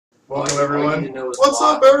Welcome everyone. What's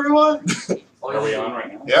up, everyone? Are we on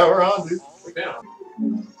right now? Yeah, we're on, dude. We're down.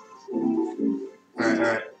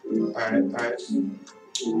 Alright.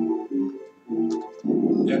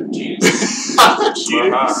 Yeah, cheating.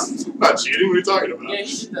 Cheating? Not cheating, what are you talking about? Yeah,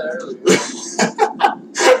 he did that earlier.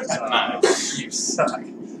 You suck.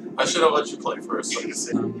 I should have let you play first, so I can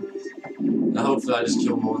see. Now hopefully I just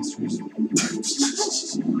kill monsters.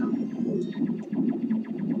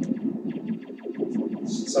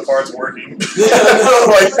 So far it's working. Like,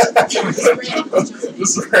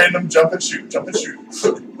 just a random jump and shoot. What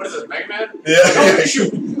is this, Mega Man? Yeah.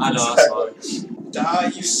 Shoot! I know, that's fine. Die,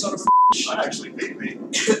 you son of a bitch. That actually beat me.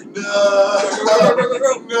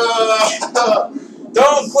 No.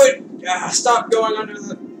 Don't quit! Stop going under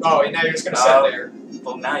the... Oh, now you're just gonna sit there.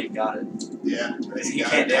 well, now you got it. Yeah. You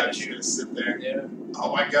can't damage you. Just sit there. Yeah.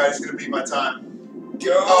 Oh my god, he's gonna beat my time.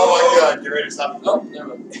 Go! Oh my god, get ready to stop. Oh,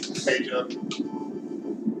 never mind. Page up.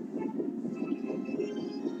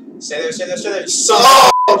 Stay there, you son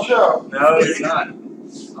Oh, show. No, it's not.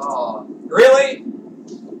 Oh. Really?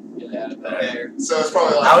 Get out of there. So it's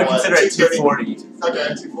probably like I would what, consider it 240.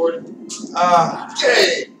 Okay, 240.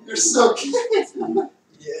 Gay! You're so gay!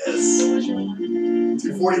 Yes.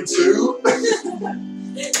 242? Dang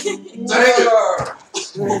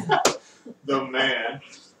it! The man.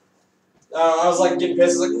 I was like getting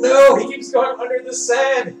pissed. I was like, no, he keeps going under the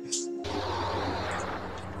sand.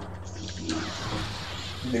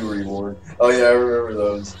 New Reborn. Oh yeah, I remember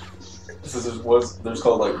those. There's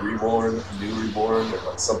called like Reborn, New Reborn, and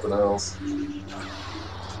like something else.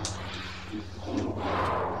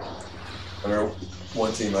 I remember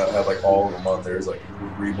one team that had like all of them on there. It's like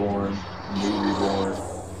Reborn, New Reborn,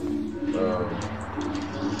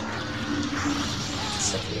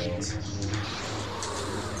 something else.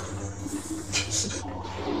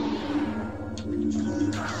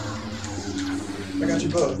 I got you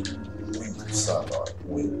both. Sideline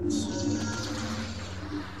wins.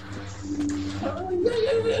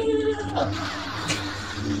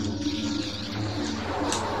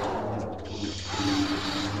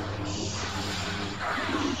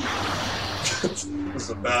 This is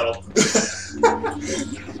a battle.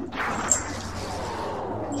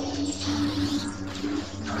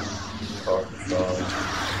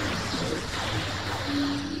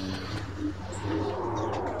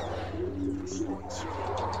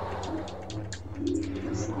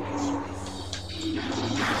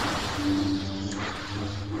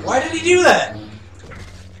 Why did he do that?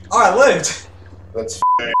 Oh, I lived. That's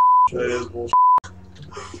That is bullshit.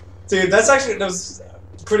 Dude, that was a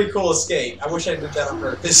pretty cool escape. I wish I did that on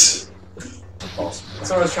purpose. awesome. That's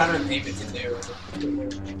what I was trying to aim it to do.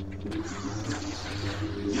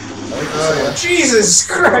 Oh, yeah. Jesus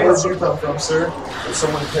Where Christ! did you come from, sir? If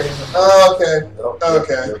someone came in, Oh, okay.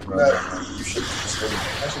 Okay. you should swing. I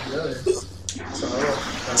should go there.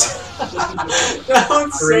 That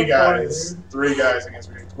one's Three so guys. funny, 3 guys against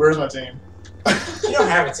me. Where's my team? dude. You don't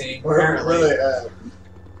have a team, Where apparently. are they at?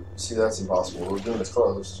 See, that's impossible. We're doing this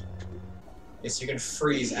close. Yes, you can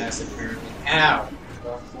freeze acid, apparently. Ow!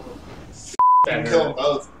 You can kill them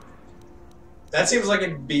both. That seems like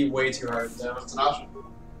it'd be way too hard, though. It's an option.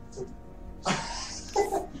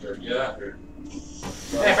 Yeah.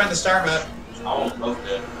 Hey, I found the star map. I almost both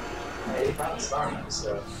did. Hey, you found the star map,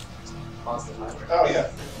 so... Positive hyper. Oh, yeah.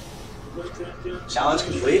 Challenge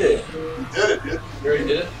completed. You did it, dude. You already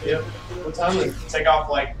did it? Yep. What time is it? Take off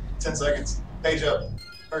like 10 seconds. Page up.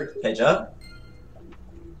 Hurry. Page up.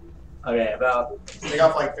 Okay, about. Take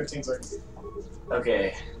off like 15 seconds.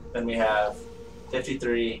 Okay, then we have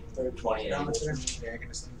 53, 28, Yeah, I can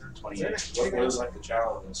just... 28. What was like the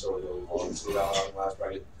challenge and so really long? So that last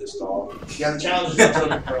I get pissed off. Yeah, the challenge is not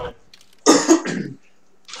really pro.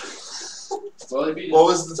 What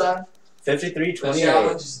was the time? 53, The 28.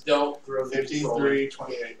 challenge is don't throw the 53,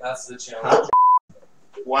 28. That's the challenge.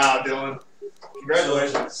 Wow, Dylan.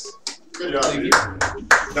 Congratulations. Good job, dude.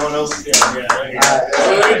 No one else? Yeah,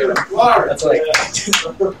 That's like.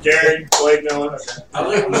 Gary, Blake, Dylan. I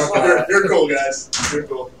like You're cool, guys. You're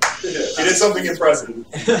cool. You did something impressive.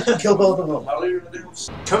 Kill both of them.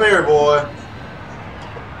 Come here, boy.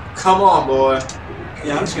 Come on, boy.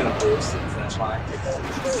 Yeah, I'm just gonna boost to the finish line.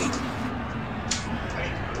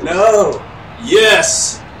 No!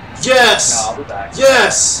 Yes! Yes! No, I'll be back.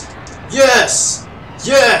 Yes! Yes!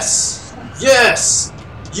 Yes! Yes!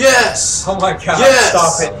 Yes! Oh my god, Yes!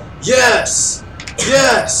 stop it. Yes!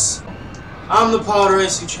 Yes! I'm the pod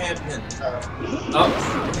racing champion. Oh,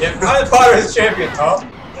 yeah, I'm the Potter champion, huh?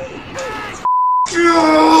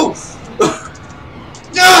 You!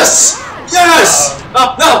 Yes! Yes!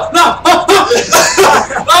 No! No! No! Oh,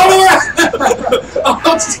 no!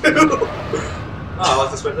 Oh, two! I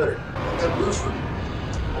like this way better. That boost for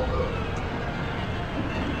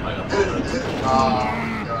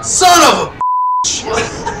Son of a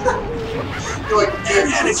You're like,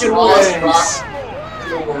 yeah, it's the Anakin smallest wins. rock in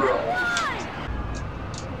the world.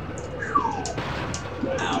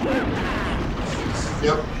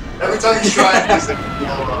 Yep. Every time you try it, it's like blow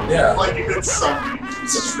up. Yeah. Like it's something.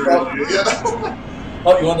 It's true. Yeah.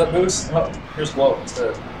 Oh, you want that boost? Oh, here's blow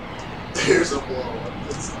instead. There's a blow up.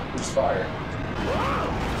 Here's fire.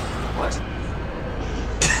 What?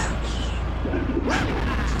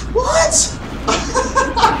 What?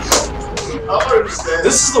 I don't understand.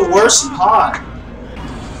 This is the worst pod.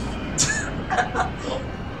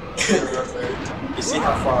 You see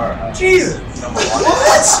how far? Jesus.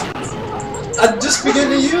 What? I just began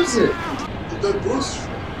to use it. The boost.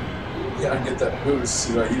 Yeah, I get that boost,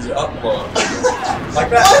 so I use it up blow. Like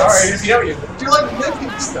that. What? Alright, if you know you. You're like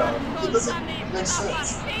making stuff. It doesn't make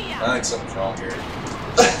sense. I think something's wrong here.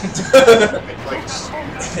 Like,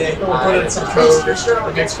 Yeah, we'll put in some code.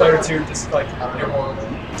 The next player too, just like your one.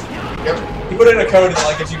 yep. He put in a code and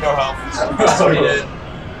like if you know how. That's what he did.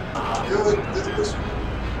 You're like, this boost.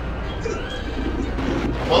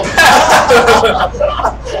 Well,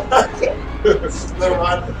 never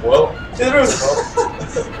mind. Well,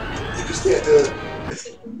 You just can't do it.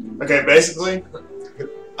 Okay, basically,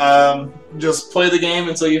 just play the game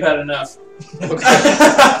until you've had enough.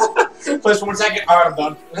 Play for 1 second. Alright, I'm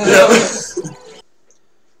done.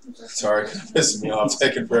 sorry, pissing me off,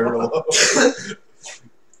 taking forever to load.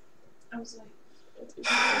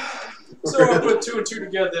 So I put 2 and 2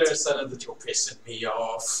 together and said that you're pissing me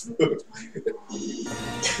off.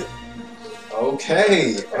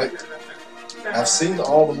 Okay, I've seen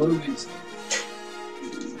all the movies.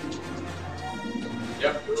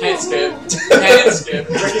 Yep. Can't skip. Can't skip.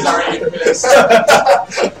 Ricky's already getting pissed.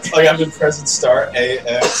 Like I'm in present start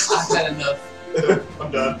AX. I've had enough.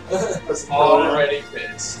 I'm done. Already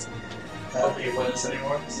pissed. I don't think it wins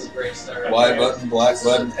anymore. This is a great start. Y button, black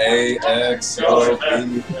button, AX. Go.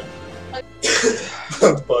 B.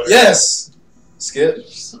 Yes. Skip.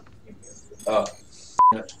 Oh.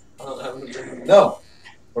 No.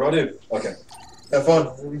 What do I do? Okay. Have fun.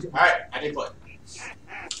 Alright, I need to play.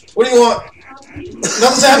 What do you want?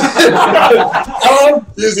 Nothing's happening.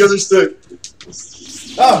 Use the other stick.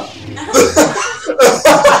 Oh.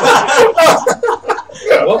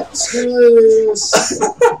 What's this?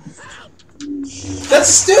 That's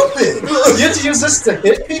stupid. You have to use this to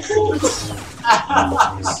hit people?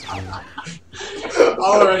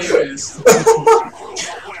 Already pissed.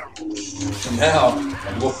 Now,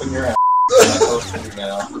 I'm whooping your ass. I'm not close to you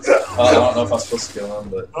now. I don't know if I'm supposed to kill him,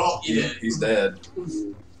 but Oh, you did. he's dead.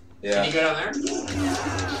 Can Yeah. you go down there?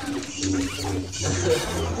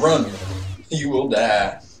 Run. You will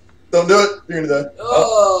die. Don't do it. You're gonna die.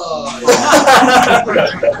 Oh.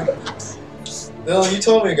 Dylan, you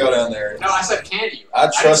told me to go down there. No, I said can you? I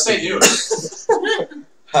didn't trusted say you. do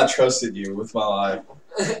I trusted you with my life,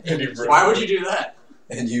 it. Why would you do that?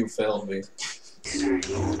 and you failed me.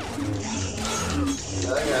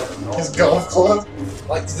 His golf club.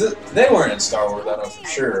 Like, they weren't in Star Wars, I know for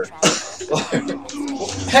sure. Like,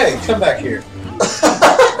 hey, come back here.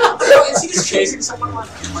 Is he just chasing someone like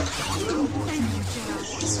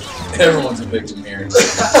Everyone's a victim here. It's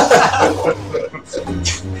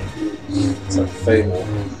like Fable.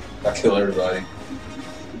 I kill everybody.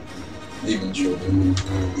 Even children.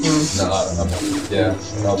 No, I'm not. Yeah.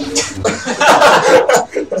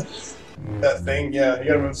 That thing, yeah. You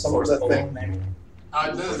gotta move some towards that thing.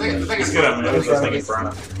 the thing is Get up, man. There's There's nothing nothing in front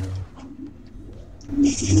of him.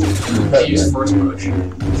 Use first push.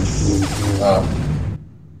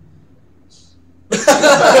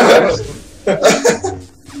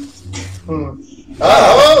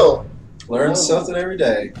 Oh! Learn something every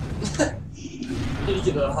day. You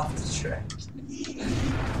get it off the track.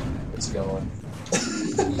 It's going.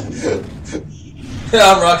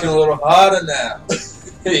 I'm rocking a little harder now.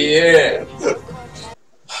 Yeah.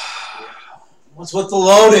 What's with the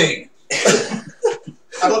loading?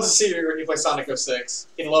 I'd love to see you play Sonic 06.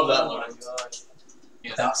 You'd love that loading.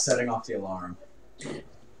 Without setting off the alarm.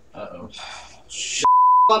 Uh-oh.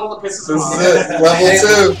 Level that pisses This him off. is it.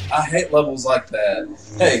 Level 2. I hate levels like that.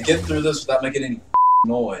 Hey, get through this without making any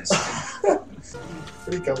noise.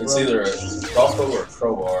 It's either a crossbow or a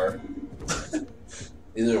crowbar.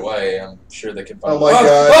 Either way, I'm sure they can find. Oh my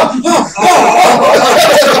god.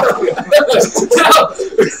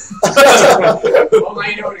 Well, now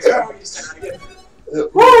you know what he's going. He's trying to get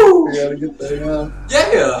Woo! You gotta get there now.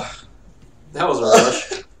 Yeah! That was a rush.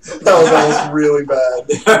 That was almost really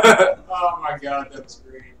bad. Oh my god, that was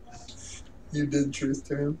great. You did truth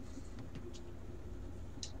to him.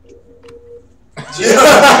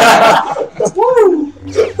 Woo!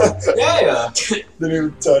 Yeah. Didn't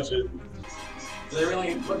even touch it. Do they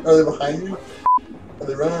really put? Are they behind you? Are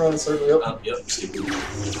they running around in a circle? Yep. Yep.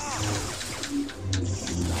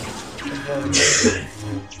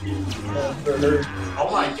 They're hurt. Oh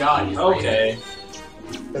my god. He's Okay.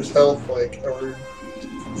 There's health like over.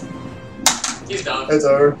 He's done. It's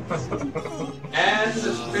over. And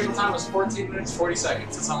the final time was 14 minutes 40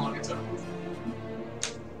 seconds. That's how long it took.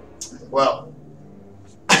 Wow.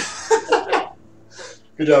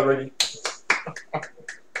 Good job, Ricky.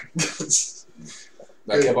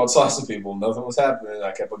 I kept on tossing people. Nothing was happening.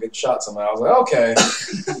 I kept on getting shot somehow. I was like, okay.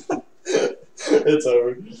 It's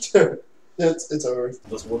over. It's over.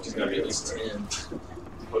 Those wolves gotta be at least 10.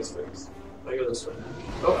 What's fixed? I go this way.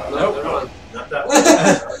 Oh, no, never mind. not that way.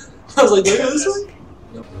 I was like, do I go this way?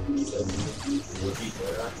 Nope.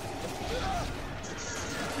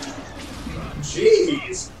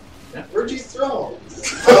 Jeez. Where'd you throw him?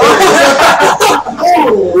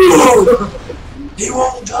 He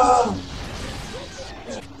won't die.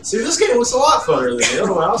 See, this game looks a lot funner than the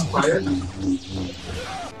other one I was playing.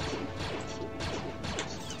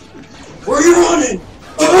 Where are you running?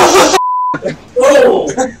 Oh!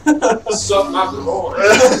 Suck my boy.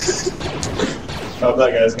 Oh,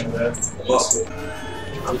 that guy's gonna die.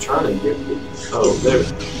 I'm trying to get it. Oh, there.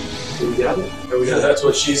 We got it? There we got it. That's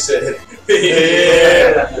what she said.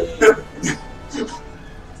 Yeah.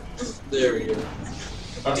 There we go.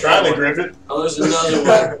 I'm trying to grip it. Oh, there's another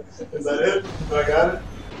one. Is that it? I got it?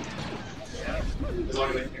 As long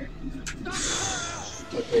as they hear.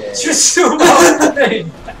 Okay. Just zoom on the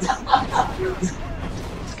thing.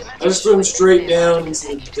 I just threw him straight down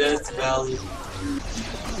into the Death Valley.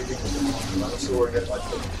 So we're getting like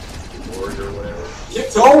the board or whatever.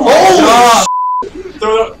 Oh my god!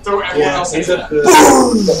 Throw everyone else he's into at that.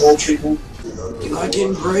 the old people. You like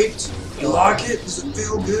getting raped? You like it? Does it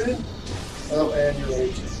feel good? Oh, and you're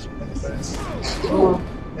late. Oh,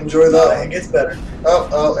 enjoy that. It gets better.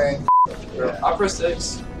 Oh, and. I pressed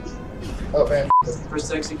X. Oh, and. Press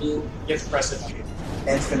X again. You have to press it.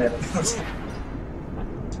 Infinite.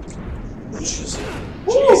 Jesus.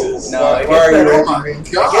 No, Why it are gets you better. ready? It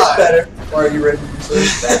gets better. Why are you ready?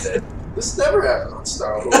 That's it. This never happened on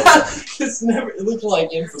Star Wars. It's never. It looked like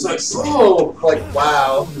It's like, Infamous. Oh, like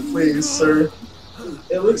wow. Please, sir.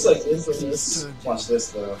 It looks like Infamous. Watch this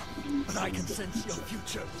though. But I can sense your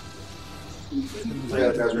future.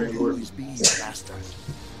 Yeah, that's really cool. These beings, master.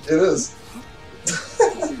 It is. I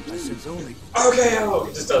sense only Okay, oh,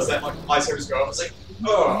 it just does that. Like, lightsabers go up. It's like,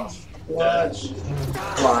 oh. Watch.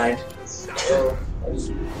 Blind. Oh.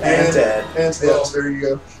 And dead. And to the atmosphere you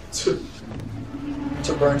go.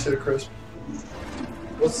 To burn to a crisp.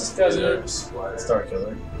 What's this guy's name? Star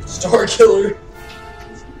Killer. Star Killer.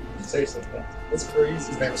 Seriously. That's crazy.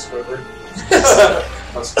 His name is Squidward.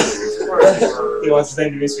 That's weird. He wants his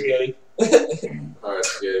name to be Spaghetti. Alright,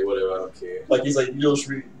 spaghetti, whatever, I don't care. Like he's like,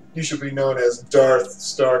 you should be known as Darth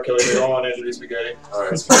Star Killer. They all want to be Spaghetti.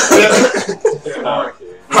 Alright,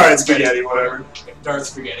 Alright, Spaghetti, whatever. Darth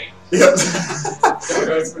Spaghetti. Yep.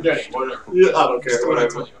 Darth Spaghetti, whatever. Yeah, I don't care. That's what I Whatever.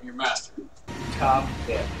 tell you. I'm your master. Cop.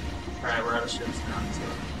 Yeah. Alright, we're out of ships now.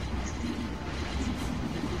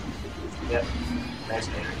 Yep. Nice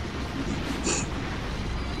name.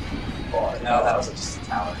 No, that was just a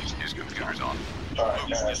tower. His computer's on.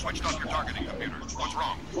 You switched off your targeting computer. What's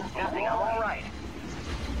wrong? nothing. I'm all right.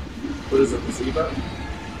 What is it? The Z button?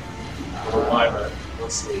 The Y button.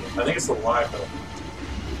 Let's see. I think it's the Y button.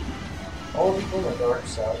 All the people on the dark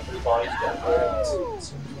side, their bodies got burned.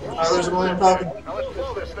 Where's the William talking? Now let's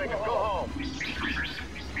blow this thing and go home.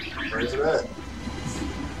 Where's it at?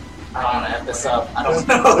 I don't want to F this up. I don't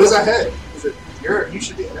know. Where's our head? Is it? You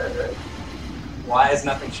should be ahead, right? Why is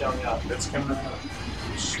nothing showing up? It's coming up.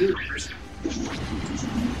 Shoot.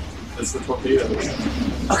 It's the torpedo.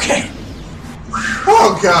 Okay.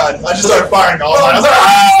 Oh god! I just started firing all the time. I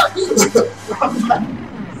was like, ah!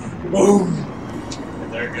 Boom!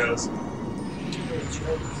 And there it goes.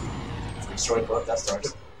 Destroyed both Death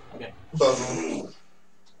Stars. Boom.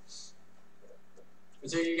 It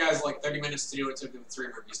took you guys like 30 minutes to do it. It took them 3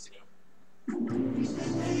 movies to do.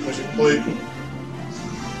 Mission complete.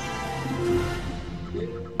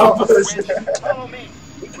 Follow me.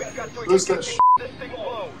 We've got to Who's that sh**? this thing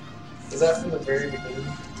blows. Is that from the very beginning?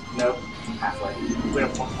 Nope. Halfway. We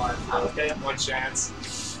have one more. Okay, one chance.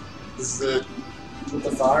 This is it. With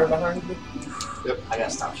the fire behind me? Yep. I gotta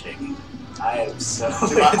stop shaking. I am so.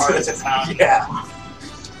 Dude, my heart is a pound. Yeah.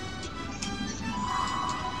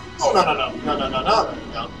 Oh no.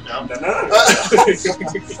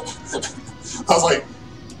 I was like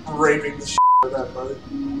raping the shit out of that brother.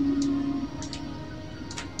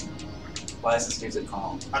 Why is this music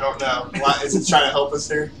calm? I don't know. Why is it trying to help us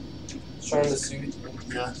here? Trying to soothe.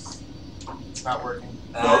 Yeah. It's not working.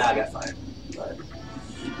 I got fired. But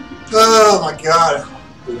Oh my god.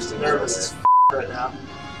 Boosting I'm nervous as right now.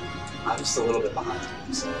 I'm just a little bit behind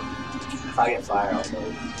him, so if I get fired, I'll go.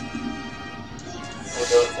 We'll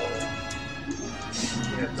go for it.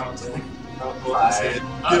 Yeah, don't tell me. Fired.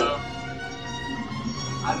 Uh-oh.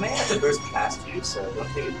 I may have to burst past you, so don't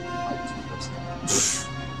take it like too personal.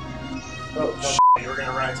 Oh, you were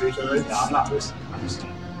gonna run into each other? No, I'm not bursting. I'm just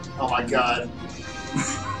saying. Oh my god.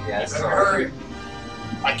 Yeah, it's Better hurry.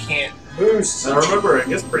 I can't. Boost. Now remember, it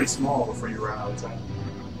gets pretty small before you run out of time.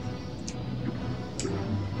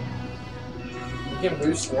 You can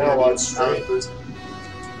boost Yeah, now. watch straight. This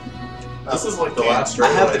is like the last I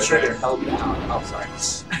straightaway. have the trigger held down. Oh, sorry.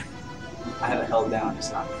 I have it held down,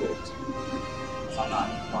 it's not clicked. So I'm not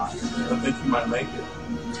fine. I think you might make it.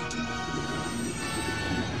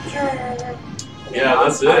 Yeah,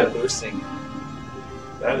 that's I'm it. boosting.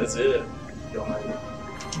 That is it. You'll make it.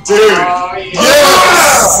 Dude! Oh, yeah.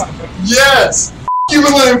 Yes! Yes! You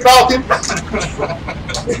Millennium Falcon!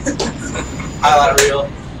 Highlight reel.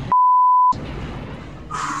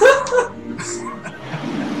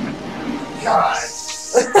 God.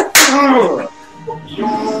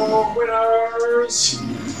 Your winners.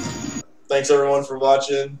 Thanks everyone for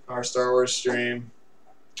watching our Star Wars stream.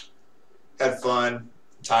 Had fun.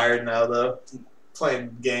 Tired now though.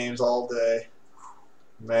 Playing games all day.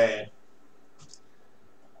 Man.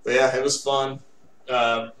 But yeah, it was fun.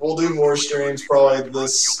 We'll do more streams probably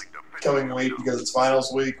this coming week because it's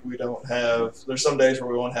finals week. We don't have. There's some days where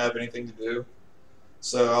we won't have anything to do.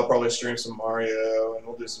 So I'll probably stream some Mario and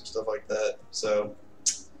we'll do some stuff like that. So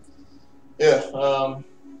yeah. Got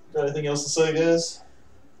anything else to say, guys?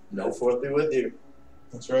 No 4th be with you.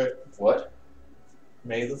 That's right. What?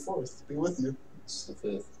 May the 4th be with you. It's the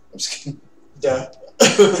 5th. I'm just kidding. Yeah.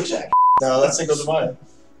 No, that's Cinco de Mayo.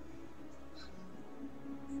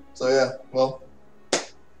 So yeah, well.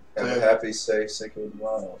 Have a happy, safe, Cinco de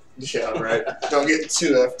Mayo. Yeah, right. Don't get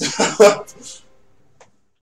too effed up.